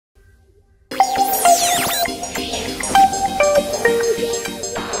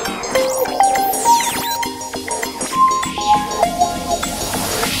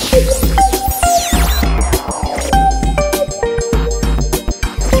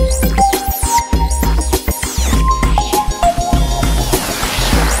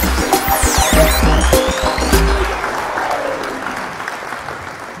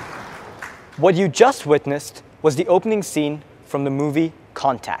What you just witnessed was the opening scene from the movie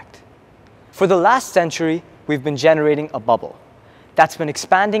Contact. For the last century, we've been generating a bubble that's been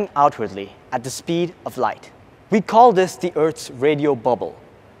expanding outwardly at the speed of light. We call this the Earth's radio bubble,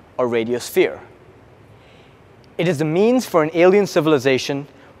 or radiosphere. It is the means for an alien civilization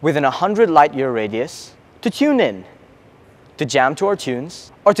within a 100 light-year radius to tune in, to jam to our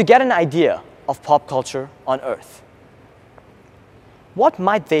tunes, or to get an idea of pop culture on Earth. What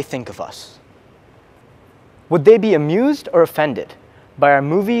might they think of us? Would they be amused or offended by our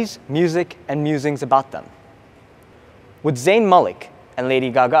movies, music, and musings about them? Would Zayn Malik and Lady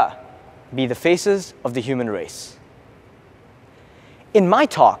Gaga be the faces of the human race? In my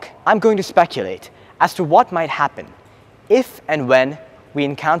talk, I'm going to speculate as to what might happen if and when we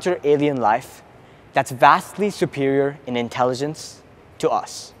encounter alien life that's vastly superior in intelligence to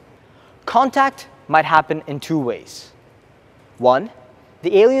us. Contact might happen in two ways. One,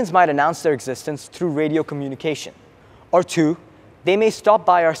 the aliens might announce their existence through radio communication. Or two, they may stop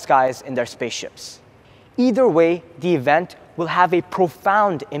by our skies in their spaceships. Either way, the event will have a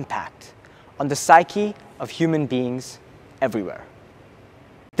profound impact on the psyche of human beings everywhere.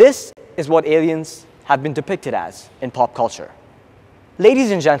 This is what aliens have been depicted as in pop culture. Ladies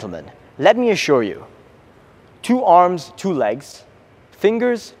and gentlemen, let me assure you, 2 arms, 2 legs,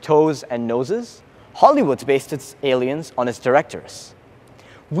 fingers, toes, and noses, Hollywood's based its aliens on its directors.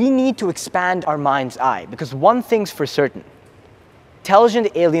 We need to expand our mind's eye because one thing's for certain: intelligent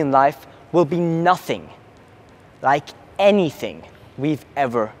alien life will be nothing like anything we've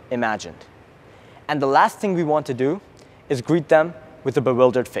ever imagined. And the last thing we want to do is greet them with a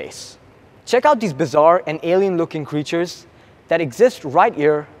bewildered face. Check out these bizarre and alien-looking creatures that exist right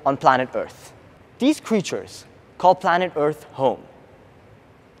here on planet Earth. These creatures call planet Earth home,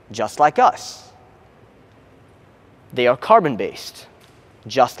 just like us. They are carbon-based,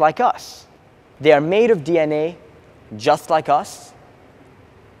 just like us. They are made of DNA, just like us.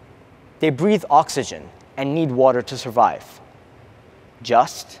 They breathe oxygen and need water to survive,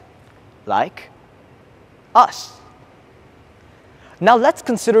 just like us. Now let's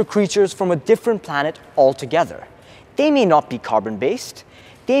consider creatures from a different planet altogether. They may not be carbon-based,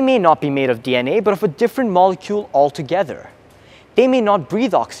 they may not be made of DNA, but of a different molecule altogether. They may not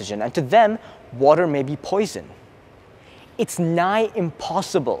breathe oxygen, and to them, water may be poison. It's nigh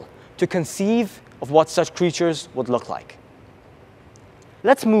impossible to conceive of what such creatures would look like.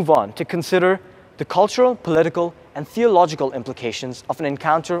 Let's move on to consider the cultural, political, and theological implications of an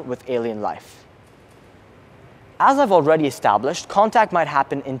encounter with alien life. As I've already established, contact might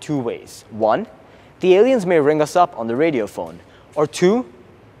happen in 2 ways. 1, the aliens may ring us up on the radio phone, or 2,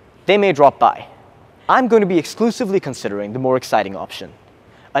 they may drop by. I'm going to be exclusively considering the more exciting option,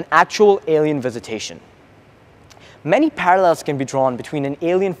 an actual alien visitation. Many parallels can be drawn between an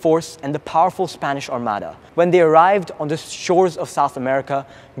alien force and the powerful Spanish Armada when they arrived on the shores of South America,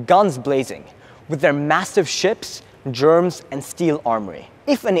 guns blazing, with their massive ships, germs, and steel armory.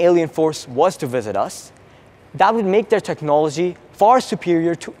 If an alien force was to visit us, that would make their technology far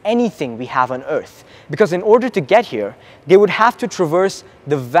superior to anything we have on Earth, because in order to get here, they would have to traverse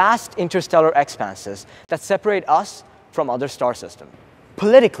the vast interstellar expanses that separate us from other star systems.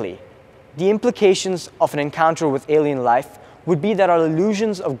 Politically, the implications of an encounter with alien life would be that our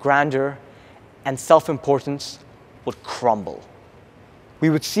illusions of grandeur and self-importance would crumble. We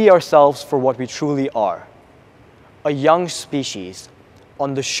would see ourselves for what we truly are, a young species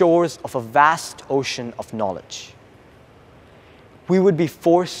on the shores of a vast ocean of knowledge. We would be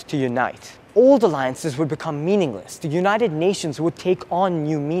forced to unite. Old alliances would become meaningless. The United Nations would take on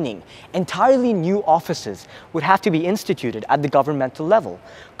new meaning. Entirely new offices would have to be instituted at the governmental level.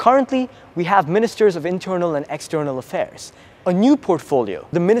 Currently, we have ministers of internal and external affairs. A new portfolio,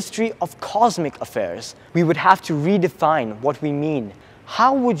 the Ministry of Cosmic Affairs. We would have to redefine what we mean.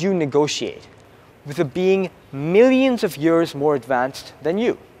 How would you negotiate with a being millions of years more advanced than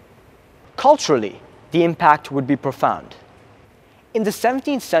you? Culturally, the impact would be profound. In the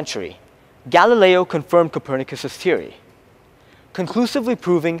 17th century, Galileo confirmed Copernicus' theory, conclusively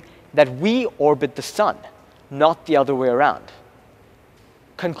proving that we orbit the sun, not the other way around.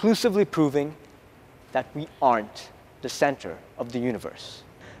 Conclusively proving that we aren't the center of the universe.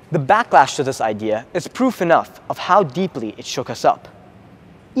 The backlash to this idea is proof enough of how deeply it shook us up.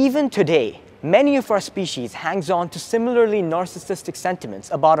 Even today, many of our species hangs on to similarly narcissistic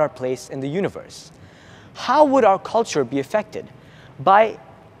sentiments about our place in the universe. How would our culture be affected by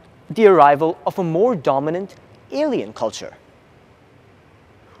the arrival of a more dominant alien culture?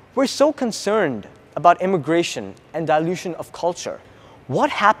 We're so concerned about immigration and dilution of culture. What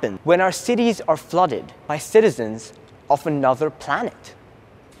happens when our cities are flooded by citizens of another planet?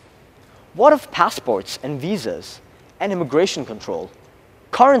 What of passports and visas and immigration control?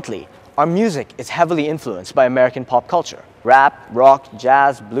 Currently, our music is heavily influenced by American pop culture. Rap, rock,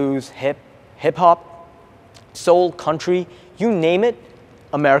 jazz, blues, hip-hop, soul, country, you name it,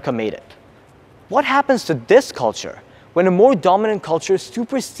 America made it. What happens to this culture when a more dominant culture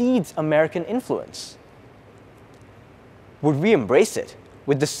supersedes American influence? Would we embrace it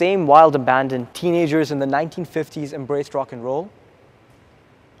with the same wild abandon teenagers in the 1950s embraced rock and roll?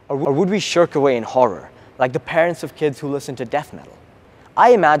 Or would we shirk away in horror, like the parents of kids who listen to death metal?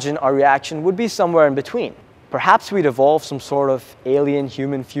 I imagine our reaction would be somewhere in between. Perhaps we'd evolve some sort of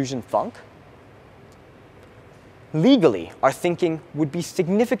alien-human fusion funk? Legally, our thinking would be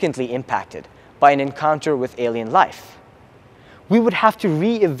significantly impacted by an encounter with alien life. We would have to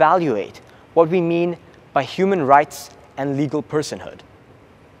re-evaluate what we mean by human rights and legal personhood.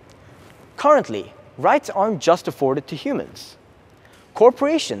 Currently, rights aren't just afforded to humans.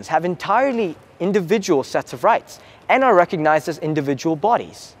 Corporations have entirely individual sets of rights and are recognized as individual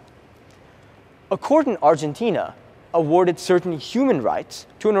bodies. A court in Argentina awarded certain human rights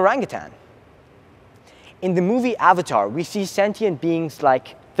to an orangutan. In the movie Avatar, we see sentient beings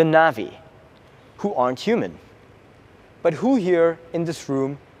like the Na'vi, who aren't human. But who here in this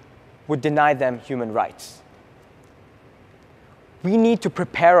room would deny them human rights? We need to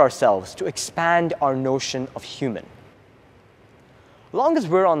prepare ourselves to expand our notion of human. Long as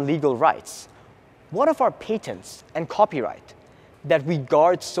we're on legal rights, what of our patents and copyright that we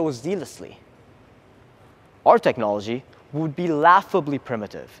guard so zealously? Our technology would be laughably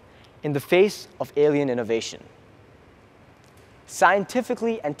primitive in the face of alien innovation.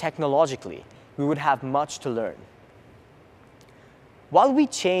 Scientifically and technologically, we would have much to learn. While we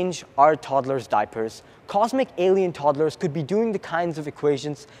change our toddlers' diapers, cosmic alien toddlers could be doing the kinds of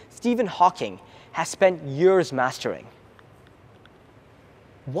equations Stephen Hawking has spent years mastering.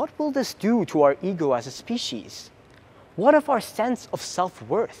 What will this do to our ego as a species? What of our sense of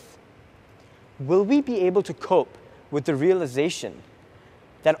self-worth? Will we be able to cope with the realization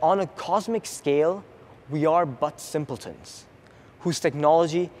that on a cosmic scale, we are but simpletons, whose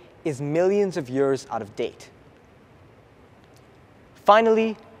technology is millions of years out of date?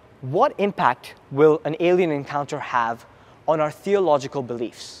 Finally, what impact will an alien encounter have on our theological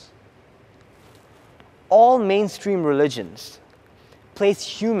beliefs? All mainstream religions place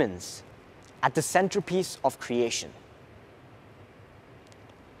humans at the centerpiece of creation.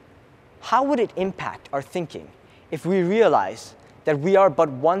 How would it impact our thinking if we realize that we are but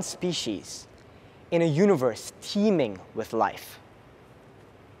one species in a universe teeming with life?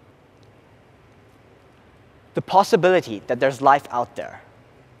 The possibility that there's life out there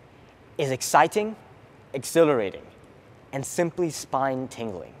is exciting, exhilarating, and simply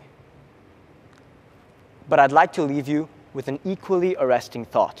spine-tingling. But I'd like to leave you with an equally arresting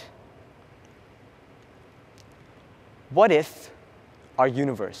thought. What if our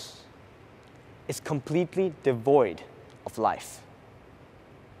universe is completely devoid of life?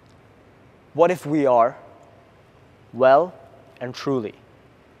 What if we are, well and truly,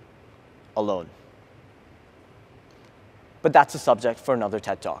 alone? But that's a subject for another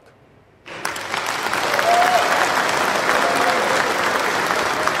TED Talk.